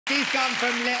He's gone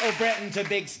from Little Britain to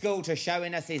big school to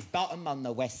showing us his bottom on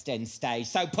the West End stage.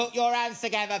 So put your hands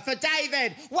together for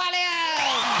David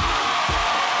Walliams!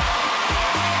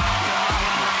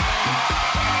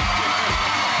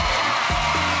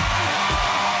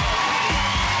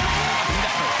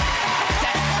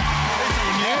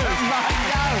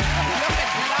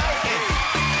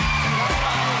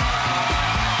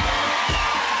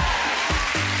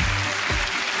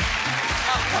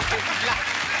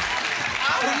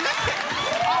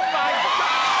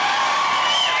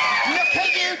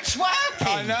 Twerking.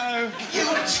 I know. You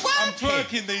were twerking. I'm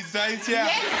twerking these days, yeah.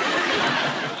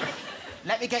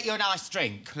 Let me get you a nice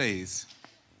drink. Please.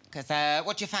 Because,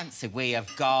 what do you fancy? We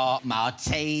have got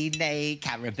martini,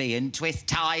 Caribbean twist,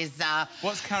 Tizer.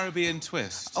 What's Caribbean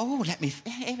twist? Oh, let me...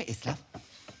 Here it is, love.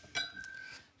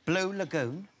 Blue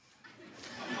Lagoon.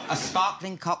 A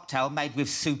sparkling cocktail made with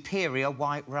superior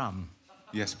white rum.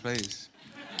 Yes, please.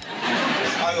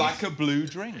 I like a blue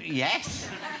drink. Yes.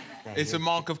 It's a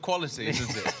mark of quality,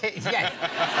 isn't it? Yes.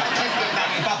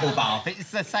 It's bubble bath. It's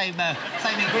the same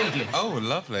ingredients. Oh,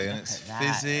 lovely. And it's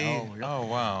fizzy. Oh,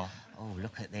 wow. Oh,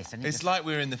 look at this. It's like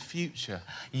we're in the future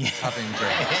having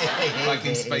drinks. Like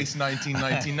in Space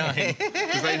 1999.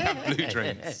 Because they have blue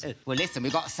drinks. Well, listen,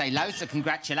 we've got to say loads of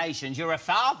congratulations. You're a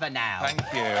father now. Thank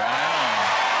you. I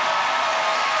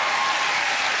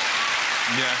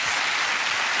am. Yes.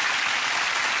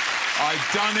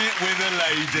 I've done it with a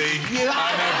lady and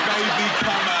a baby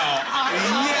come out. I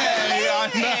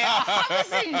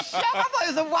was in shock. I thought it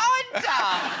was a wonder.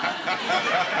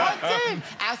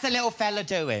 How's the little fella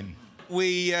doing?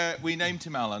 We named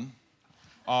him Alan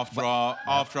after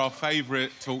our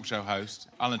favourite talk show host,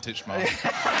 Alan Titchmarsh.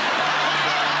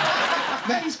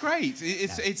 He's great.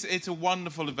 It's a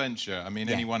wonderful adventure. I mean,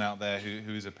 anyone out there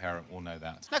who is a parent will know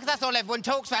that. No, because that's all everyone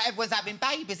talks about. Everyone's having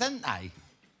babies, aren't they?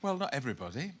 Well, not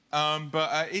everybody,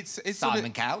 but it's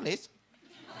Simon Cowell is.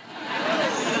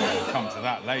 We'll come to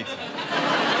that later.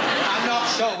 I'm not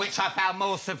sure which I found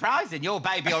more surprising, your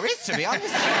baby or his, to be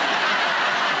honest.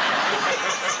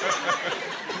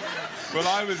 Well,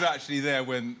 I was actually there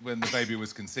when the baby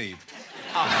was conceived.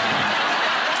 Oh.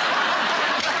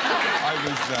 I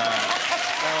was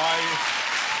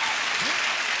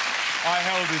I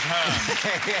held his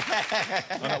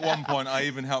hand. And at one point, I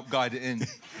even helped guide it in.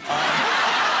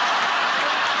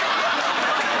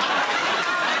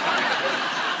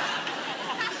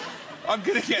 I'm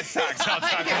going to get sacked. On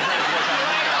that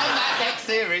next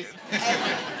series.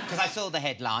 Because I saw the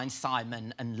headline,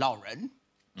 Simon and Lauren,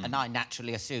 and I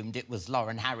naturally assumed it was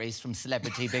Lauren Harris from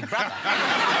Celebrity Big Brother.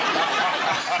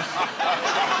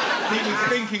 He was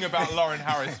thinking about Lauren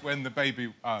Harris when the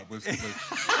baby was...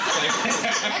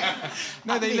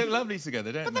 No, they look lovely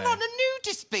together, don't they? But they're on a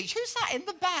nudist beach. Who's that in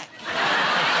the back?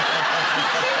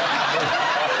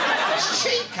 It's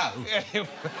Chico.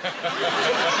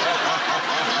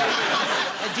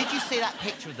 Did you see that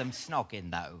picture of them snogging,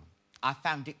 though? I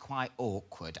found it quite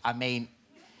awkward. I mean,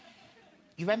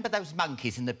 you remember those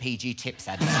monkeys in the PG Tips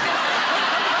ad?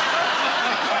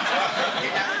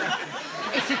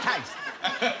 It's a taste.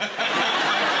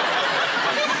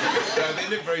 No, they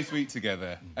look very sweet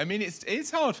together. I mean,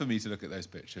 it's hard for me to look at those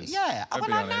pictures. Yeah, I'll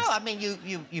be I honest. know. I mean,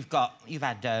 you've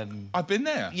had. I've been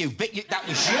there. That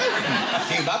was you a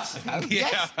few months ago.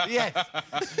 Yeah.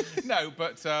 Yes. No,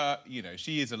 but you know,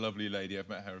 she is a lovely lady. I've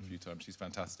met her a few times. She's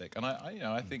fantastic, and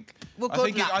I think. Well,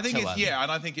 good luck I think to it's her. Yeah,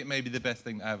 and I think it may be the best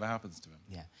thing that ever happens to him.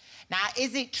 Yeah. Now,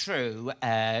 is it true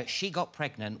she got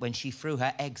pregnant when she threw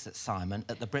her eggs at Simon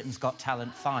at the Britain's Got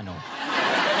Talent final?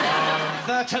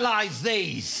 Fertilise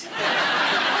these.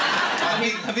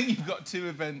 I think you've got two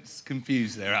events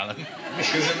confused there, Alan.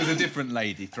 Because it was a different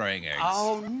lady throwing eggs.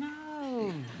 Oh,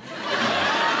 no.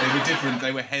 They were different.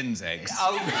 They were hen's eggs.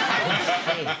 Oh,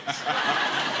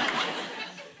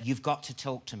 you've got to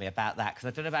talk to me about that, because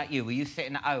I don't know about you. Were you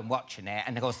sitting at home watching it,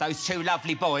 and of course, those two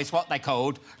lovely boys, what they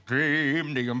called?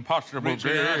 Dream the impossible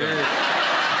dream.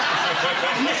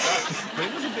 But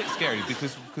it was a bit scary,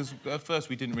 because at first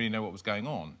we didn't really know what was going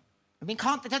on. I mean,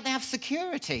 don't they have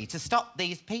security to stop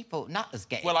these people nutters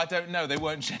getting... Well, I don't know. They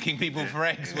weren't checking people for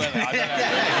eggs, were they? I don't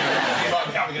know. You might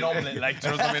be having an omelette later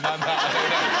or something like that. I don't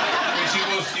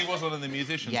know. But she was one of the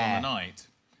musicians on the night.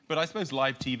 But I suppose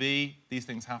live TV, these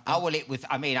things happen. Oh, well, it was...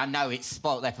 I mean, I know it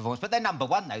spoilt their performance, but they're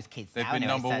 #1, those kids They've now, been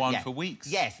anyway, #1 for weeks.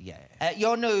 Yes, yeah.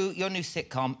 Your new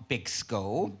sitcom, Big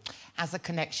School, has a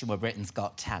connection with Britain's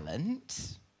Got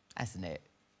Talent, hasn't it?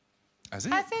 Has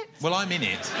it? Has it? Well, I'm in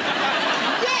it.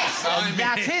 Yes!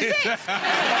 That is it!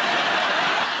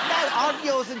 No, aren't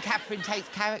yours and Catherine Tate's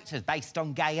characters based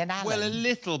on Gay and Alan? Well, a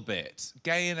little bit.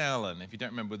 Gay and Alan, if you don't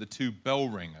remember, were the two bell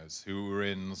ringers who were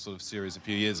in a sort of series a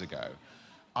few years ago.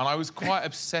 And I was quite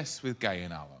obsessed with Gay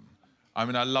and Alan. I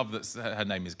mean, I love that her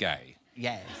name is Gay.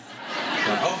 Yes.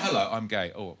 So, oh, hello, I'm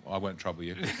Gay. Oh, I won't trouble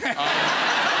you.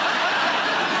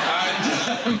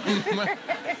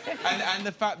 And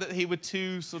the fact that he were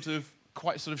two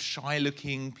quite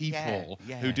shy-looking people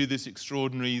who do this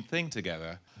extraordinary thing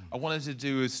together. I wanted to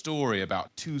do a story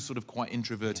about two quite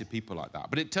introverted people like that.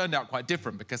 But it turned out quite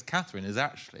different because Catherine is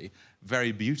actually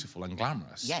very beautiful and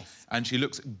glamorous. Yes. And she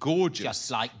looks gorgeous.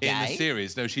 Just like Gay. In the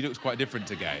series. No, she looks quite different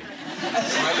to Gay.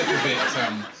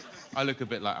 I look a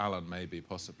bit like Alan, maybe,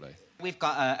 possibly. We've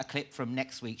got a clip from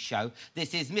next week's show.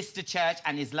 This is Mr. Church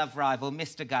and his love rival,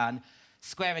 Mr. Gunn,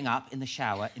 squaring up in the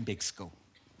shower in Big School.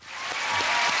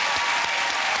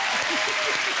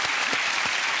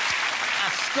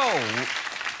 A school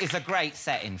is a great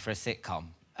setting for a sitcom,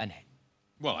 isn't it?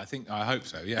 Well, I hope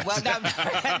so, yes. Well, no,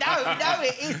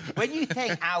 it is. When you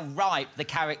think how ripe the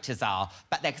characters are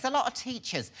back there, because a lot of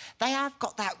teachers, they have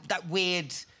got that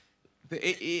weird...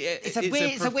 It's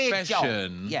a weird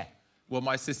job. Yeah. Well,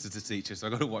 my sister's a teacher, so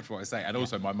I've got to watch what I say. And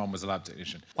also, my mum was a lab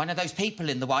technician. One of those people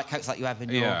in the white coats like you have in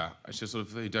your... Yeah, it's just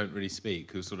who don't really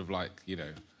speak, who's like, you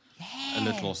know, a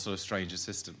little strange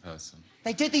assistant person.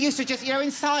 They did. They used to just, you know,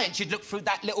 in science, you'd look through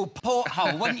that little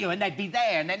porthole, wouldn't you? And they'd be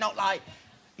there, and they're not like...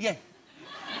 Yeah.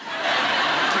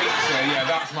 Preacher, yeah,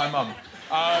 that's my mum.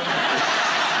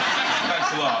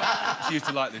 Thanks a lot. She used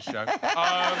to like this show.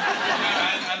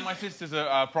 And my sister's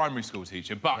a primary school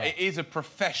teacher, but it is a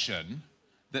profession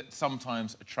that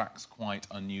sometimes attracts quite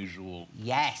unusual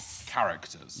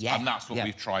characters. Yeah. And that's what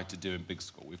we've tried to do in Big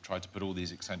School. We've tried to put all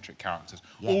these eccentric characters.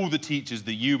 Yeah. All the teachers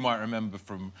that you might remember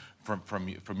from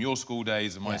your school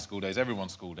days and my school days,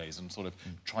 everyone's school days, and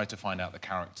try to find out the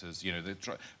characters, you know,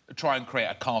 try and create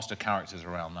a cast of characters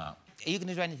around that. Are you going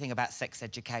to do anything about sex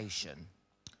education?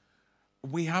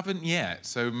 We haven't yet,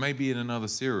 so maybe in another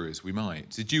series we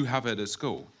might. Did you have it at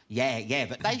school? Yeah,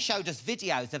 but they showed us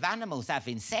videos of animals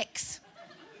having sex.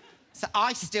 So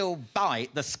I still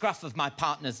bite the scruff of my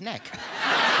partner's neck.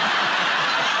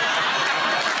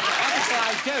 Honestly,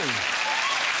 I do.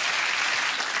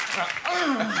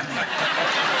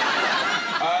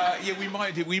 Yeah,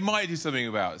 we might do something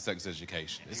about sex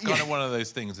education. It's kind of one of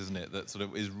those things, isn't it, that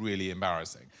is really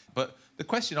embarrassing. But the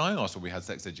question I asked when we had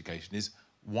sex education is,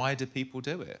 why do people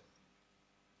do it?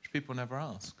 Which people never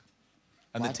ask.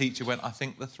 And the teacher went, I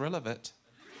think the thrill of it.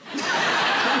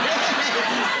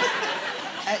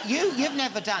 You've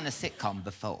never done a sitcom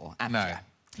before, have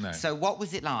you? No. So what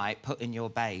was it like putting your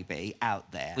baby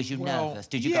out there? Was you nervous?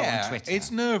 Did you go on Twitter? It's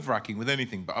nerve-wracking with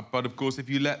anything, but of course, if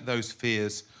you let those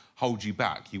fears hold you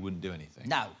back, you wouldn't do anything.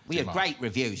 No, we had great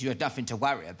reviews. You had nothing to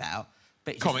worry about.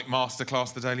 But Comic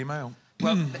Masterclass, the Daily Mail.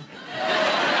 Well...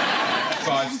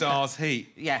 5 stars,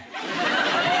 Heat. Yeah.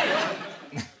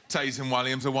 Taze and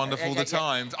Walliams are wonderful, The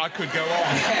Times. I could go on.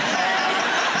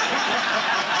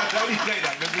 Why do you say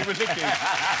that? Because we were looking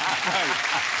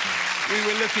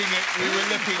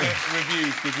at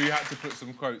reviews because we had to put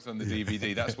some quotes on the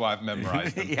DVD. That's why I've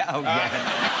memorised them.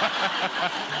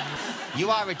 You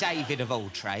are a David of all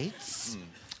trades.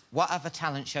 What other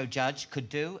talent show judge could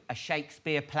do a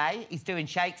Shakespeare play? He's doing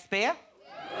Shakespeare.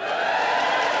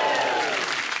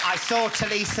 I saw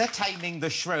Talisa taming the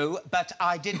shrew, but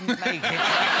I didn't make it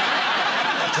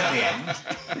to the end.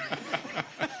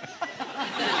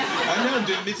 I know I'm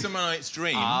doing Midsummer Night's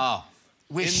Dream.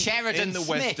 With Sheridan Smith. In the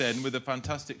West End with a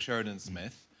fantastic Sheridan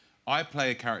Smith. I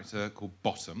play a character called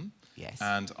Bottom. Yes.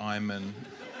 And I'm an...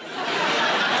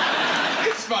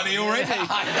 It's funny already. And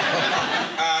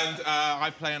I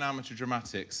play an amateur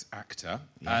dramatics actor.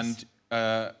 Yes.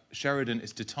 And Sheridan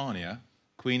is Titania,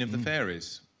 Queen of the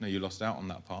Fairies. No, you lost out on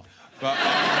that part. But...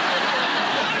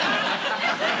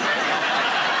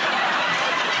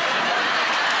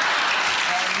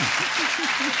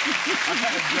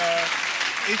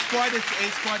 it's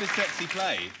quite a sexy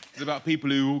play. It's about people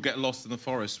who all get lost in the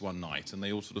forest one night and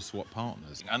they all swap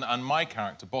partners. And my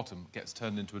character, Bottom, gets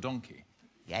turned into a donkey.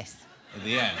 Yes. At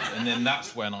the end. And then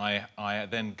that's when I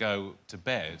then go to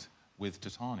bed with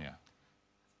Titania.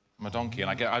 I'm a donkey,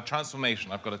 and I get a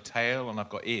transformation. I've got a tail and I've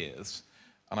got ears.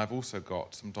 And I've also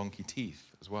got some donkey teeth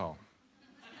as well.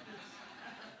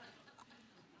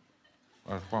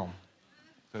 So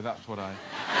that's what I...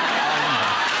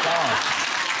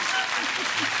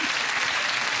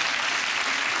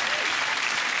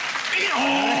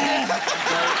 Oh, my God.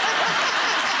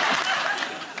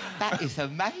 That is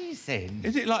amazing.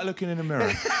 Is it like looking in a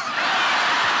mirror?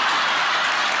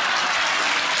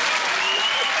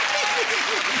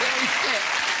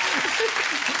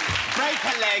 Break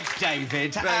a leg,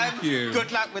 David. Thank you.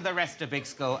 Good luck with the rest of Big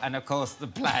School and, of course, the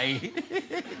play. David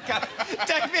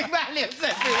Walliams,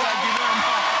 everyone. Thank you very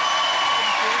much.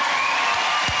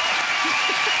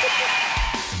 Thank you.